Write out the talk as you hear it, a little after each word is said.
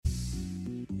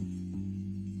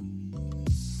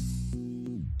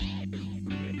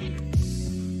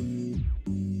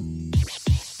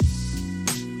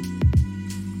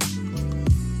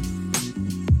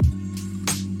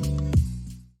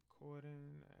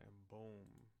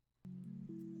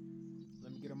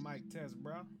Mic test,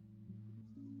 bro.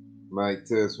 Mic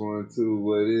test 1 2.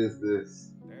 What is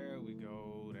this? There we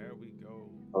go. There we go.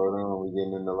 Hold on, we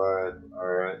getting in the live. All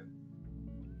right.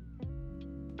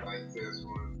 Mic test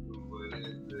 1 2. What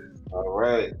is this? All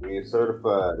right, we are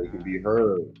certified. It can be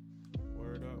heard.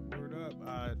 Word up. Word up.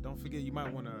 Don't forget, you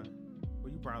might want to.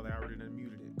 Well, you probably already done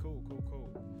muted it. Cool. Cool. Cool.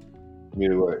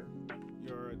 Either way,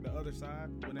 The other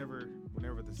side. Whenever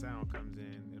the sound comes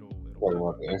in, it'll. talking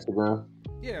about the Instagram.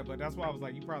 Yeah, but that's why I was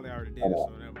like, you probably already I did it,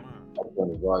 know. so never mind. I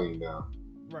put the volume down,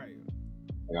 Right.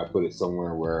 and I put it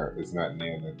somewhere where it's not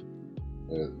near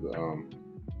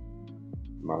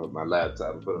my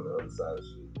laptop. I put it on the other side of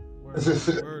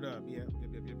shit. Word up. Yep.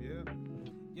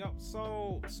 Yep.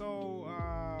 So.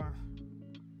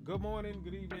 Good morning,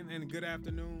 good evening, and good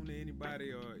afternoon to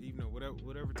anybody, or evening,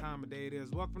 whatever time of day it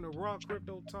is. Welcome to Raw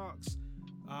Crypto Talks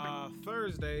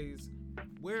Thursdays,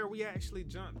 where we actually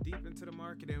jump deep into the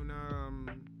market, and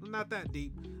not that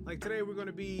deep. Like today, we're going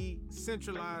to be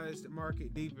centralized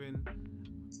market deeping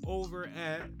over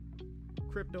at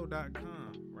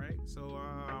crypto.com, right? So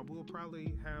we'll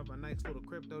probably have a nice little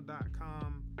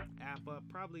crypto.com app up.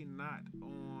 Probably not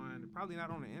on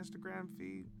the Instagram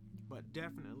feed, but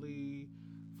definitely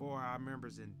for our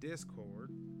members in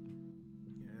Discord,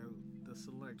 the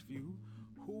select few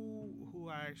who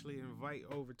I actually invite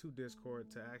over to Discord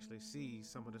to actually see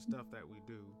some of the stuff that we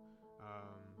do.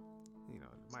 It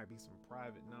might be some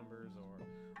private numbers or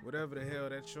whatever the hell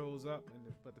that shows up.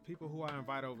 But the people who I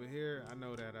invite over here, I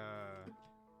know that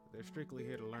they're strictly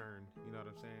here to learn. You know what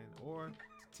I'm saying? Or to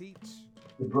teach.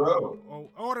 To grow.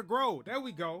 Or to grow. There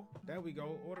we go.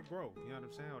 Or to grow. You know what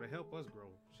I'm saying? Or to help us grow.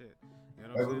 Shit. You know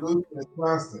what I'm saying? Evolution is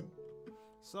constant.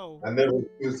 So I never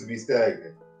choose to be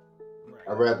stagnant.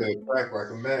 right. I'd rather attract like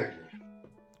a magnet.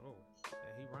 Oh, and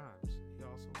he rhymes. He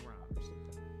also rhymes.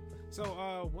 So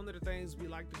one of the things we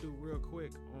like to do real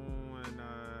quick on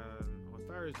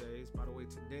Thursdays. By the way,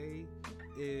 today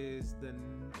is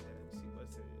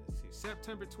let's see,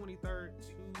 September 23rd,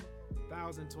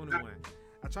 2021.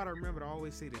 I try to remember to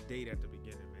always say the date at the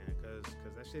beginning, man, because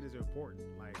that shit is important.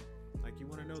 Like you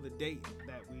want to know the date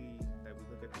that we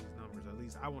look at these numbers. At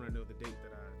least I want to know the date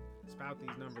that I spout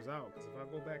these numbers out. Because if I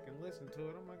go back and listen to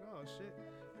it, I'm like, oh shit,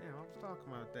 damn, I was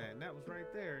talking about that, and that was right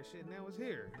there, shit, and that was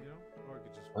here, Or I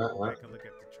could just go back and look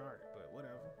at the chart, but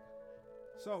whatever.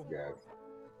 So,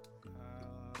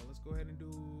 let's go ahead and do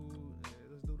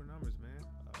the numbers, man.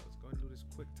 Let's go ahead and do this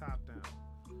quick top down.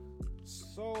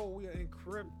 So we are in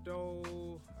crypto.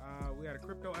 We got a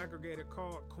crypto aggregator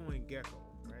called CoinGecko,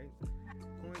 right?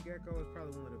 CoinGecko is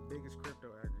probably one of the biggest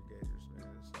crypto aggregators,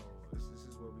 man. So this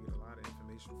is where we get a lot of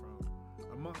information from,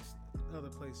 amongst other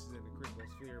places in the crypto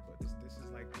sphere. But this is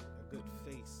like a good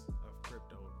face of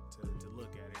crypto to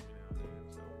look at every now and then.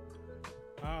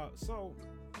 So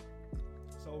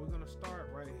we're gonna start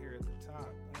right here at the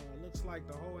top. Looks like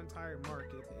the whole entire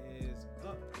market is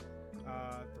up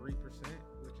 3%,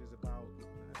 which is about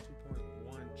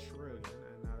 2.1 trillion,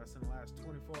 and that's in the last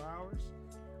 24 hours.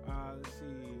 Let's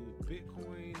see,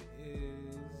 Bitcoin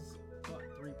is up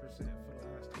 3% for the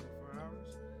last 24 hours,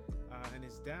 and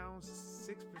it's down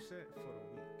 6% for the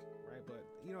week, right? But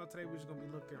today we're just gonna be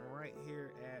looking right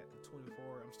here at the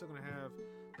 24. I'm still gonna have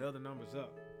the other numbers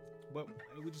up, but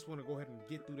we just want to go ahead and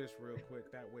get through this real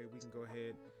quick. That way we can go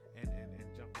ahead and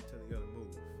jump into the other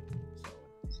move. So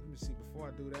let me see. Before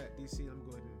I do that, DC, let me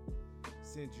go ahead and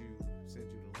send you the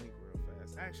link real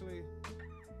fast. Actually,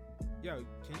 yo,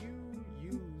 can you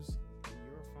use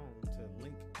your phone to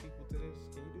link people to this?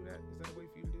 Can you do that? Is that a way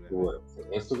for you to do that? What?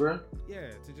 Instagram?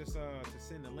 Yeah, to just to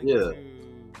send the link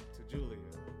to Julia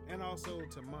and also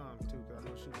to Mom too, because I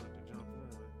know she wanted to jump on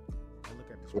and look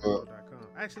at this crypto.com.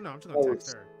 Actually, no, I'm just gonna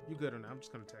text her. You good on that? I'm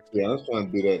just gonna text her. Yeah, I was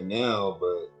trying to do that now,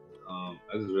 but I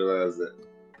just realized that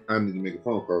I need to make a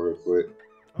phone call real quick.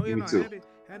 Oh yeah,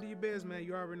 handle your biz, man.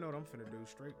 You already know what I'm finna do.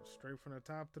 Straight from the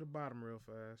top to the bottom, real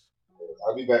fast.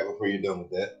 I'll be back before you're done with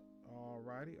that.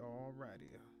 Alrighty.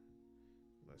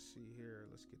 Let's see here.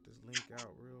 Let's get this link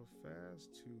out real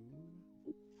fast to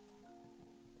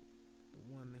the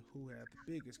one who had the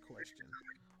biggest question.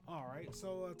 All right,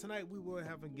 so tonight we will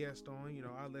have a guest on.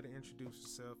 I'll let her introduce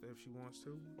herself if she wants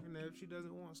to, and if she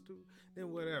doesn't want to,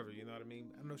 then whatever. You know what I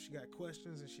mean? I know she got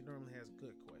questions, and she normally has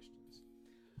good questions.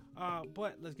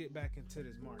 But let's get back into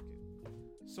this market.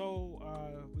 So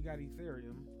we got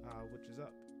Ethereum, which is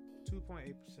up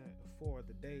 2.8% for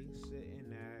the day,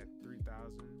 sitting at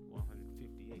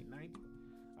 3,158.90.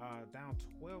 Down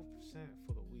 12%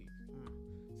 for the week.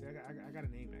 See, I got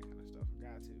to name that kind of stuff. I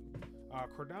got to.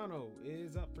 Cardano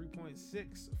is up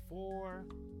 3.6 for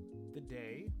the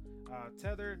day.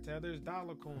 Tether's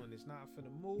dollar coin is not for the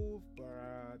move,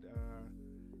 but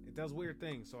it does weird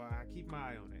things, so I keep my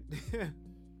eye on it.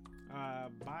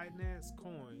 Binance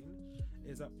Coin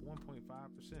is up 1.5%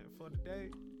 for the day.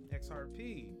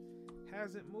 XRP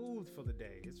hasn't moved for the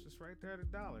day. It's just right there at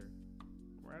 $1.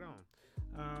 Right on.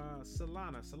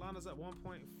 Solana's up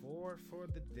 1.4 for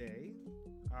the day.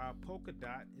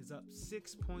 Polkadot is up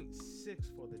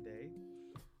 6.6 for the day.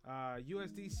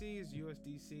 USDC is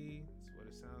USDC. That's what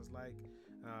it sounds like.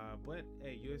 But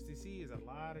hey, USDC is a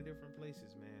lot of different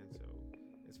places, man. So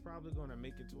it's probably going to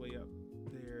make its way up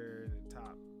there in the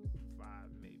top 5,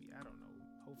 maybe. I don't know.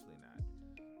 Hopefully not.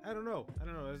 I don't know.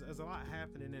 There's a lot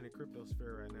happening in the crypto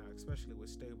sphere right now, especially with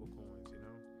stable coins, you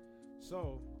know.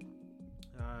 So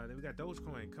then we got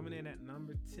Dogecoin coming in at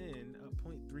number 10, up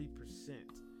 0.3%.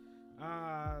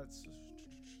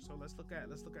 So let's look at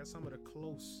some of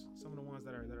the ones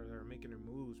that are making their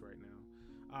moves right now.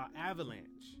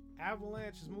 Avalanche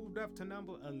has moved up to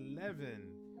number 11,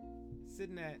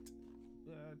 sitting at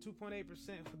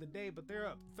 2.8% for the day, but they're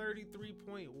up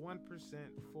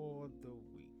 33.1% for the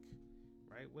week.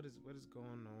 Right? What is going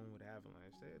on with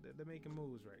Avalanche? They're making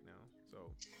moves right now.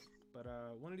 So, but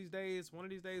one of these days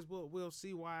we'll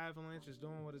see why Avalanche is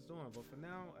doing what it's doing. But for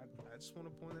now, I just want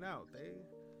to point it out.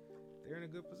 They're in a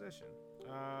good position.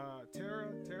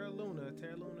 Terra Luna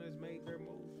has made their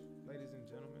move, ladies and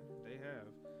gentlemen. They have.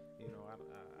 You know,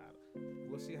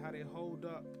 we'll see how they hold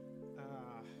up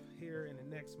here in the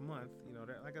next month. You know,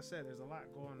 like I said, there's a lot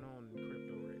going on in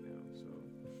crypto right now. So,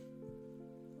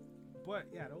 but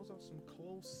yeah, those are some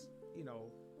close. You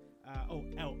know,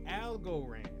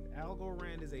 Algorand.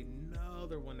 Algorand is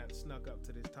another one that snuck up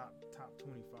to this top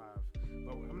 25.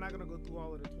 But I'm not gonna go through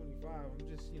all of the 25. I'm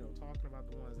just talking about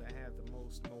the ones that have the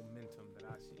most momentum that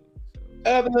I see. So,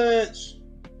 Avalanche.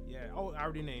 Yeah. Oh, I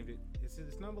already named it.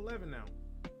 It's number 11 now.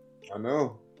 I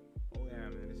know. Oh yeah,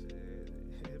 man.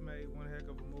 It made one heck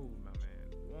of a move, my man.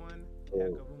 One heck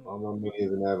of a move. All my money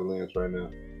is in Avalanche right now.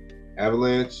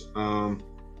 Avalanche. Let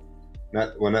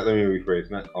me rephrase.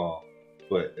 Not all,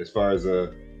 but as far as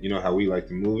how we like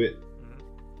to move it.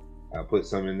 Mm-hmm. I put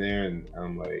some in there, and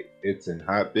I'm like, it's in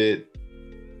Hotbit.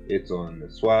 It's on the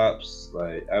swaps.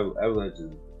 Like Avalanche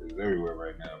is everywhere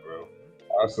right now, bro.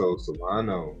 Also,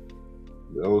 Solano.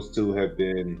 Those two have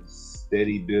been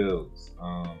steady builds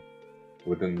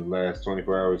within the last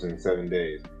 24 hours and 7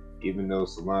 days. Even though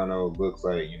Solano looks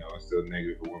like it's still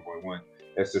negative for 1.1,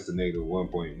 that's just a negative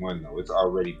 1.1 though. It's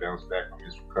already bounced back from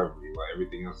its recovery. While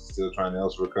everything else is still trying to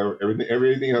recover.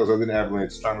 Everything else other than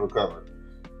Avalanche is trying to recover.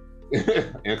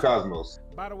 And Cosmos.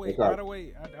 By the way,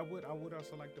 I would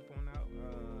also like to point out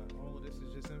all of this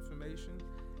is just information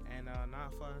and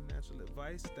not financial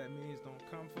advice. That means don't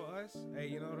come for us. Hey,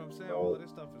 you know what I'm saying? All of this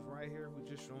stuff is right here. We're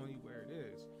just showing you where it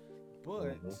is.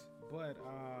 But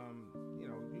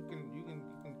you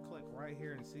can click right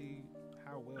here and see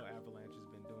how well Avalanche has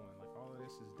been doing. Like all of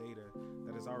this is data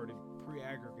that is already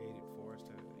pre-aggregated for us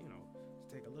to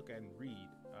take a look at and read.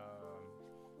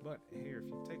 But here,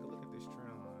 if you take a look at this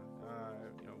trend line,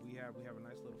 we have a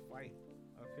nice little fight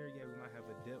up here. Yeah, we might have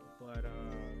a dip, but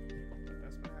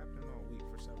that's been happening all week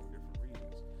for several different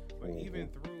reasons. But even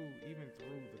through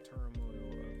the turmoil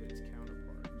of its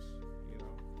counterparts,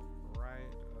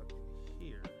 right up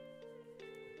here,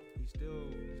 you still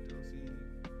see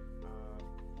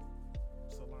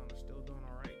Solana still doing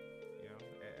all right.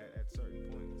 At certain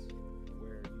points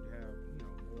where you'd have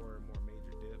more and more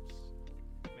major dips,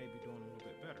 maybe doing a little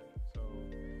bit better. So,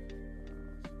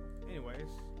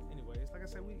 anyways, like I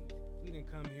said, we didn't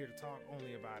come here to talk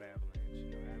only about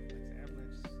Avalanche.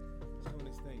 Avalanche is doing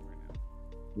its thing right now.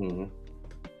 Mm-hmm.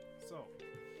 So,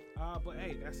 but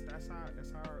hey, that's our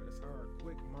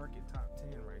quick market top 10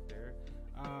 right there.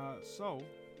 So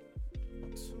to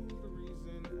the reason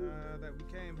that we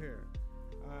came here.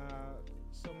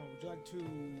 Someone, would you like to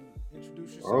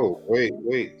introduce yourself? Oh,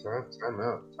 wait, time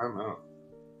out.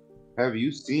 Have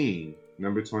you seen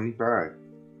number 25?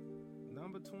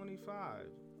 Number 25.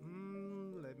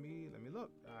 Let me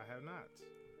look. I have not.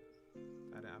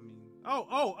 I mean,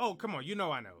 oh, come on. I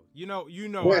know. I know.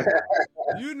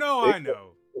 I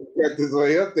know. Got this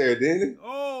way up there, didn't it?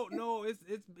 Oh no, it's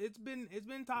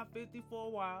been top 50 for a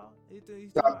while.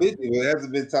 Top 50, but it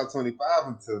hasn't been top 25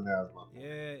 until now.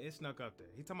 Yeah, it snuck up there.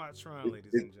 He's talking about Tron,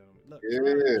 ladies and gentlemen. Look, yeah.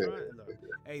 Tron, look.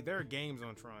 Hey, there are games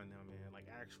on Tron now, man. Like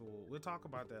actual. We'll talk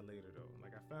about that later though.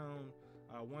 Like I found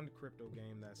one crypto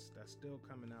game that's still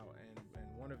coming out, and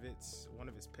one of its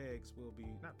pegs will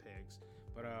be not pegs,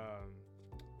 but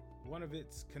one of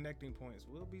its connecting points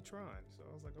will be Tron. So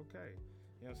I was like, okay.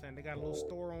 You know what I'm saying? They got a little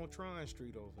store on Tron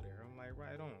Street over there. I'm like,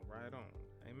 right on.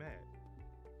 Ain't mad.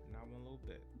 Not one little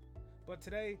bit. But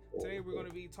today we're going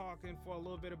to be talking for a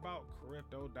little bit about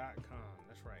crypto.com.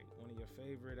 That's right, one of your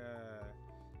favorite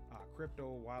crypto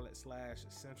wallet /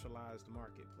 centralized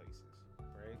marketplaces,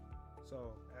 right?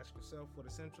 So ask yourself what a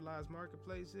centralized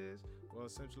marketplace is. Well, a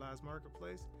centralized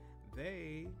marketplace,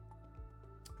 they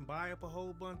buy up a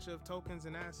whole bunch of tokens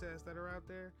and assets that are out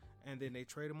there, and then they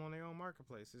trade them on their own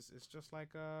marketplace. It's just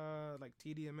like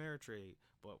TD Ameritrade,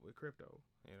 but with crypto.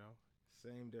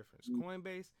 Same difference.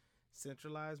 Coinbase,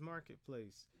 centralized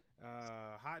marketplace.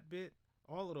 Hotbit,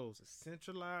 all of those are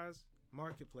centralized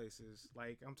marketplaces.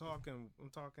 Like I'm talking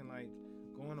like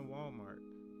going to Walmart,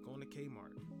 going to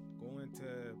Kmart, going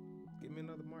to give me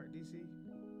another Mart, DC.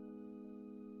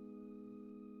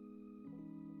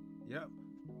 Yep,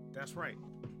 that's right.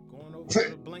 Going over to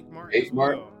the Blink Mart as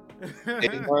well.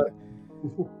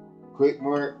 Quick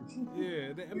Mart.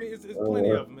 Yeah, I mean it's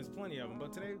plenty of them. It's plenty of them.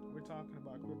 But today we're talking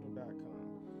about crypto.com.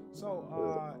 So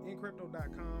in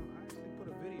crypto.com, I actually put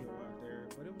a video out there,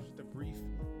 but it was just a brief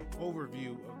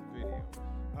overview of the video.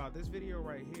 This video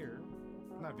right here,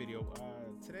 not video.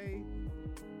 Today,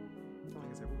 like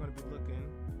I said, we're going to be looking.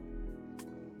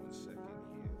 One second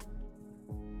here.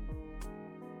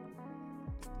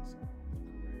 Correct.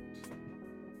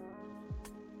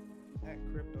 At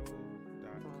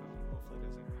crypto.com. Hopefully it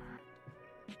doesn't.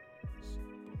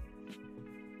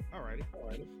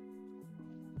 Alrighty.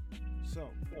 So,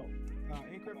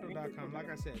 in crypto.com, like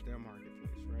I said, they're a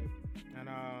marketplace, right? And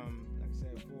like I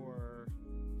said, for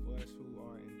us who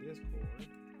are in Discord,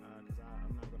 because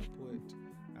I'm not going to put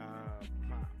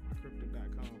my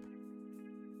crypto.com.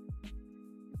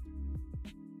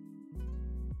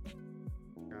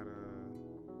 I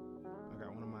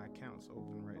got one of my accounts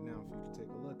open right now for you to take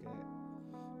a look at.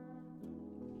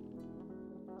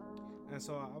 And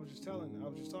so I was just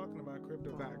talking about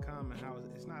crypto.com and how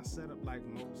it's not set up like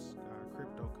most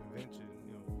crypto convention.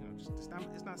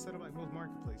 It's not set up like most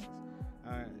marketplaces.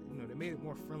 They made it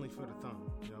more friendly for the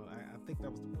thumb. I think that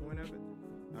was the point of it.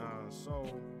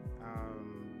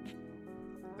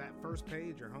 That first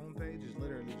page or home page is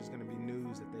literally just going to be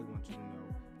news that they want you to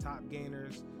know. Top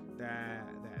gainers that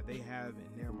they have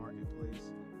in their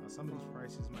marketplace. Some of these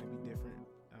prices might be different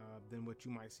than what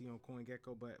you might see on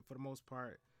CoinGecko, but for the most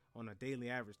part, on a daily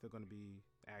average, they're going to be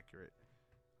accurate.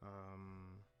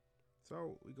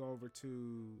 So we go over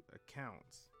to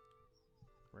accounts,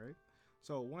 right?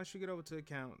 So once you get over to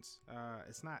accounts,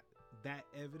 it's not that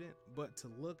evident, but to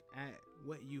look at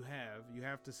what you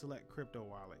have to select crypto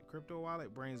wallet. Crypto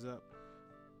wallet brings up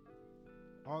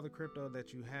all the crypto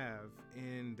that you have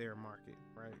in their market,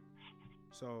 right?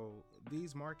 So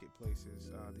these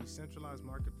marketplaces, these centralized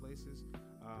marketplaces,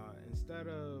 instead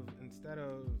of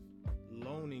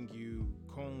loaning you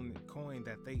coin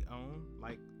that they own,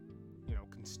 like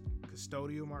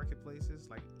custodial marketplaces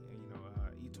like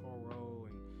eToro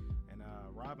and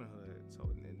Robinhood. So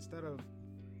instead of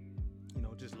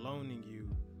just loaning you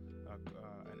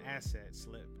an asset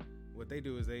slip, what they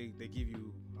do is they give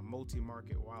you a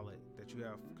multi-market wallet that you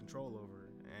have control over,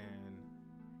 and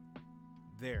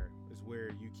there is where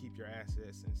you keep your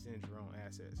assets and send your own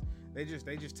assets. They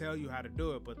just tell you how to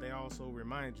do it, but they also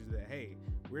remind you that, hey,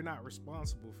 we're not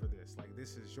responsible for this. Like,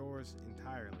 this is yours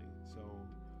entirely. So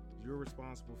you're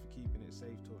responsible for keeping it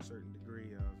safe to a certain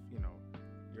degree of,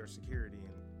 your security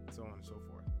and so on and so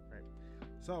forth, right?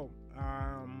 So,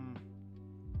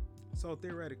 so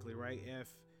theoretically, right,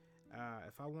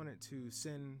 if I wanted to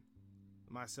send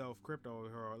myself crypto,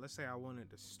 or let's say I wanted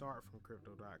to start from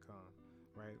crypto.com,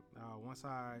 right? Once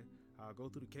I go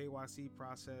through the KYC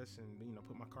process and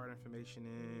put my card information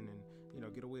in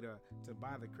and get a way to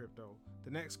buy the crypto,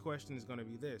 the next question is going to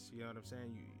be this. You know what I'm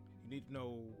saying? You need to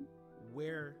know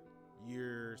where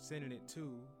you're sending it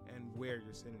to and where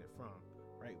you're sending it from,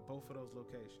 right? Both of those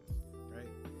locations, right?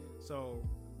 So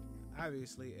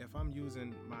obviously, if I'm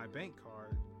using my bank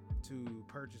card to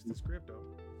purchase this crypto,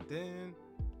 then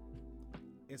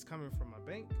it's coming from my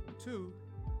bank to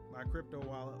my crypto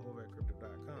wallet over at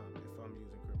crypto.com if I'm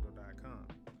using crypto.com.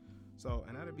 So,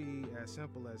 and that'd be as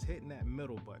simple as hitting that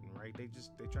middle button, right? They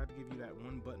try to give you that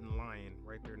one button lion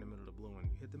right there in the middle of the blue one.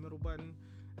 You hit the middle button,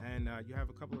 and you have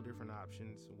a couple of different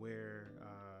options where,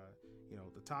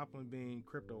 the top one being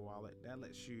crypto wallet, that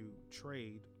lets you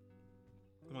trade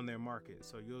on their market.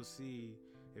 So you'll see,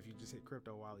 if you just hit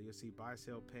crypto wallet, you'll see buy,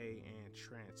 sell, pay, and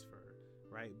transfer,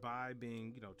 right? Buy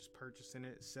being, just purchasing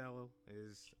it. Sell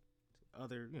is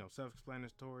other,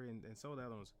 self-explanatory, and so the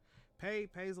other ones. Pay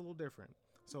is a little different.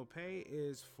 So pay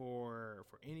is for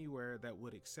anywhere that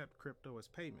would accept crypto as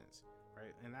payments,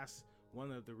 right? And that's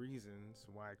one of the reasons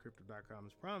why crypto.com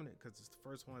is prominent, because it's the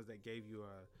first ones that gave you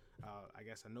a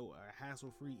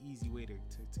hassle-free, easy way to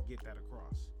get that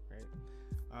across, right?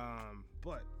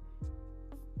 But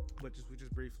we're just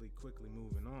quickly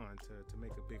moving on to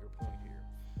make a bigger point here.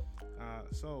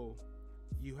 So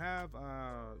you have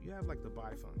like the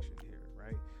buy function here,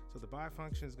 right? So the buy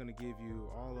function is going to give you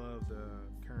all of the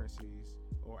currencies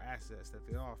or assets that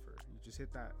they offer. You just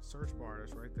hit that search bar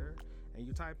that's right there, and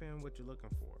you type in what you're looking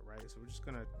for, right? So we're just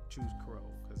gonna choose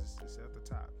Crow because it's at the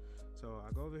top. So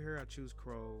I go over here, I choose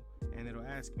Crow, and it'll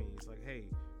ask me, it's like, hey,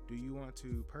 do you want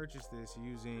to purchase this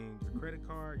using your credit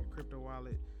card, your crypto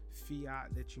wallet,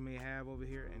 fiat that you may have over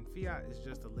here? And fiat is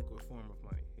just a liquid form of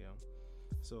money, you know.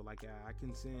 So like I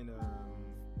can send,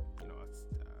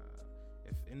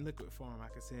 if in liquid form, I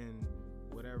can send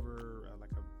whatever,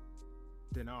 like a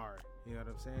dinar, you know what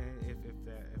I'm saying? If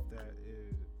that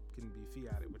can be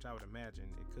fiated, which I would imagine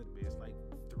it could be. It's like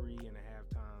 3.5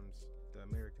 times the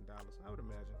American dollars, I would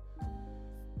imagine.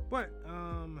 But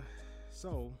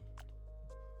so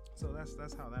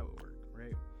that's how that would work,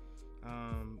 right?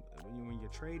 When you're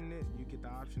trading it, you get the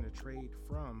option to trade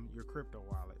from your crypto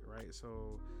wallet, right?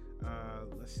 So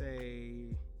let's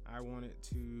say I wanted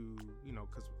to,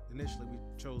 because initially we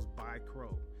chose buy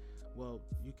Crow. Well,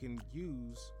 you can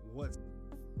use what's.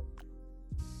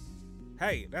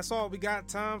 Hey, that's all we got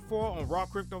time for on Raw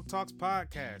Crypto Talks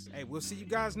podcast. Hey, we'll see you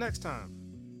guys next time.